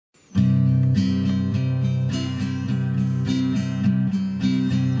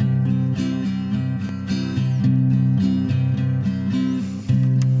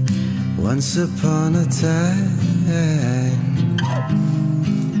Once upon a time,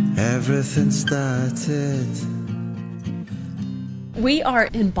 everything started. We are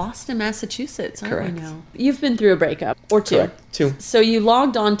in Boston, Massachusetts, aren't Correct. we now? You've been through a breakup, or two. Correct. 2. So you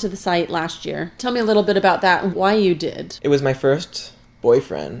logged on to the site last year. Tell me a little bit about that and why you did. It was my first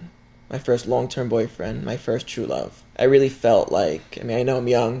boyfriend, my first long-term boyfriend, my first true love. I really felt like, I know I'm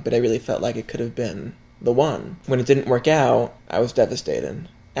young, but I really felt like it could have been the one. When it didn't work out, I was devastated.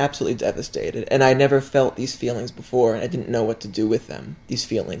 Absolutely devastated. And I never felt these feelings before, and I didn't know what to do with them, these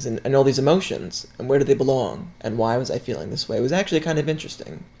feelings, and all these emotions, and where do they belong, and why was I feeling this way. It was actually kind of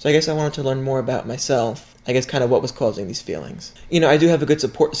interesting. So I guess I wanted to learn more about myself, I guess kind of what was causing these feelings. I do have a good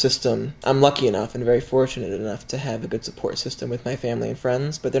support system. I'm lucky enough and very fortunate enough to have a good support system with my family and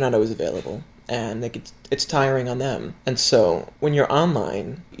friends, but they're not always available, and it's tiring on them. And so when you're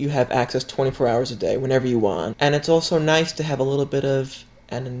online, you have access 24 hours a day, whenever you want, and it's also nice to have a little bit of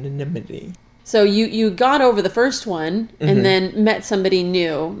anonymity. So you got over the first one and then met somebody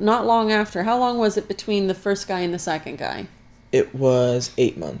new not long after. How long was it between the first guy and the second guy? It was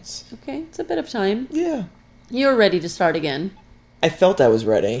 8 months. Okay, it's a bit of time. Yeah. You were ready to start again. I felt I was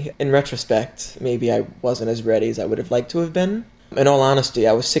ready. In retrospect, maybe I wasn't as ready as I would have liked to have been. In all honesty,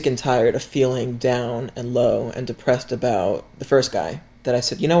 I was sick and tired of feeling down and low and depressed about the first guy. That I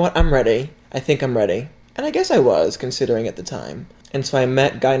said, you know what, I'm ready. I think I'm ready. And I guess I was, considering at the time. And so I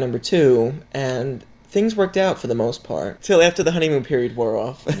met guy number 2, and things worked out for the most part. Till after the honeymoon period wore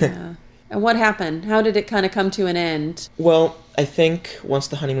off. Yeah. And what happened? How did it kind of come to an end? Well, I think once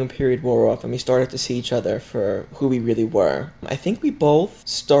the honeymoon period wore off and we started to see each other for who we really were, I think we both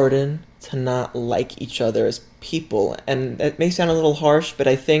started to not like each other as people. And that may sound a little harsh, but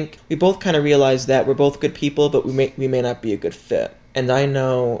I think we both kind of realized that we're both good people, but we may not be a good fit. And I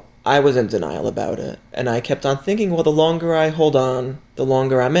know I was in denial about it, and I kept on thinking, well, the longer I hold on, the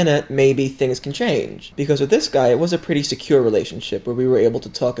longer I'm in it, maybe things can change. Because with this guy, it was a pretty secure relationship where we were able to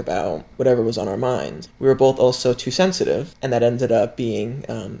talk about whatever was on our minds. We were both also too sensitive, and that ended up being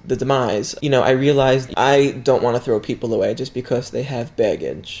the demise. I realized I don't want to throw people away just because they have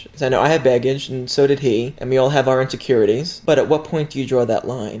baggage. Because I know I have baggage, and so did he, and we all have our insecurities. But at what point do you draw that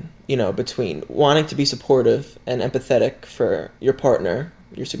line, between wanting to be supportive and empathetic for your partner,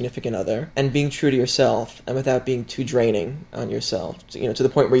 your significant other, and being true to yourself, and without being too draining on yourself, to the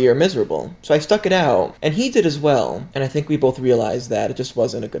point where you're miserable. So I stuck it out, and he did as well, and I think we both realized that it just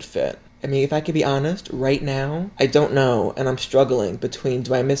wasn't a good fit. If I could be honest, right now, I don't know, and I'm struggling between,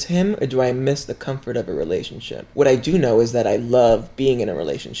 do I miss him, or do I miss the comfort of a relationship? What I do know is that I love being in a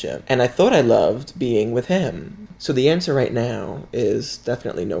relationship, and I thought I loved being with him. So the answer right now is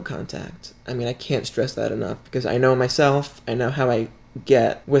definitely no contact. I can't stress that enough, because I know myself, I know how I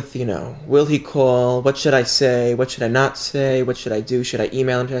get with, will he call? What should I say? What should I not say? What should I do? Should I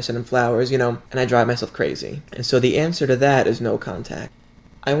email him? Should I send him flowers? And I drive myself crazy. And so the answer to that is no contact.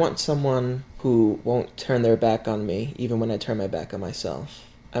 I want someone who won't turn their back on me, even when I turn my back on myself.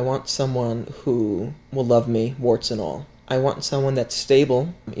 I want someone who will love me, warts and all. I want someone that's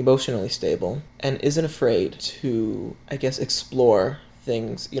stable, emotionally stable, and isn't afraid to, explore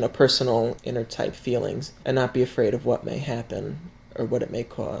things, personal, inner type feelings, and not be afraid of what may happen or what it may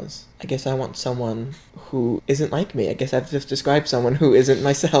cause. I want someone who isn't like me. I've just described someone who isn't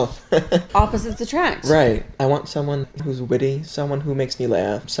myself. Opposites attract. Right. I want someone who's witty, someone who makes me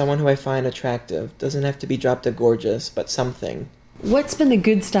laugh, someone who I find attractive. Doesn't have to be drop dead gorgeous, but something. What's been the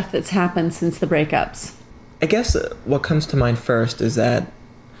good stuff that's happened since the breakups? What comes to mind first is that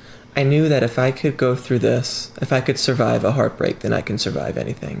I knew that if I could go through this, if I could survive a heartbreak, then I can survive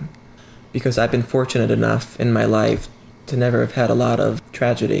anything. Because I've been fortunate enough in my life to never have had a lot of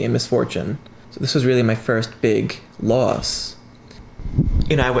tragedy and misfortune. So this was really my first big loss.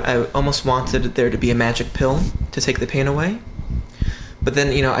 I almost wanted there to be a magic pill to take the pain away. But then,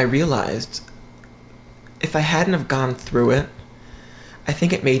 I realized if I hadn't have gone through it, I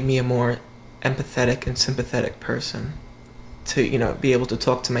think it made me a more empathetic and sympathetic person to, be able to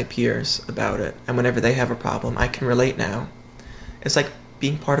talk to my peers about it. And whenever they have a problem, I can relate now. It's like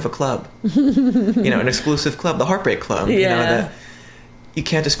being part of a club, an exclusive club, the Heartbreak Club, that you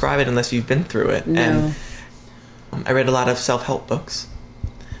can't describe it unless you've been through it. No. And I read a lot of self-help books,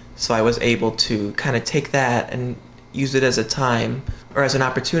 so I was able to kind of take that and use it as a time, or as an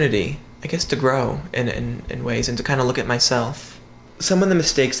opportunity, to grow in ways, and to kind of look at myself. Some of the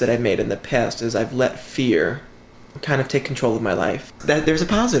mistakes that I've made in the past is I've let fear kind of take control of my life. There's a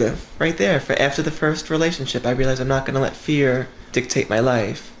positive right there. For after the first relationship, I realized I'm not going to let fear dictate my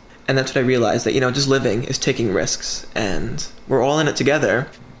life. And that's what I realized, that, just living is taking risks, and we're all in it together.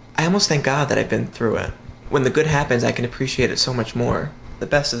 I almost thank God that I've been through it. When the good happens, I can appreciate it so much more. The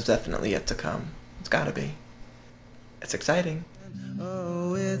best is definitely yet to come. It's gotta be. It's exciting.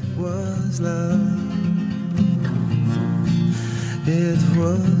 Oh, it was love. It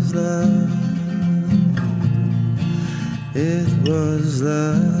was love. It was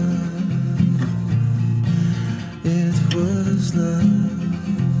love. It was love.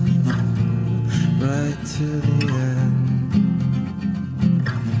 Right to the end.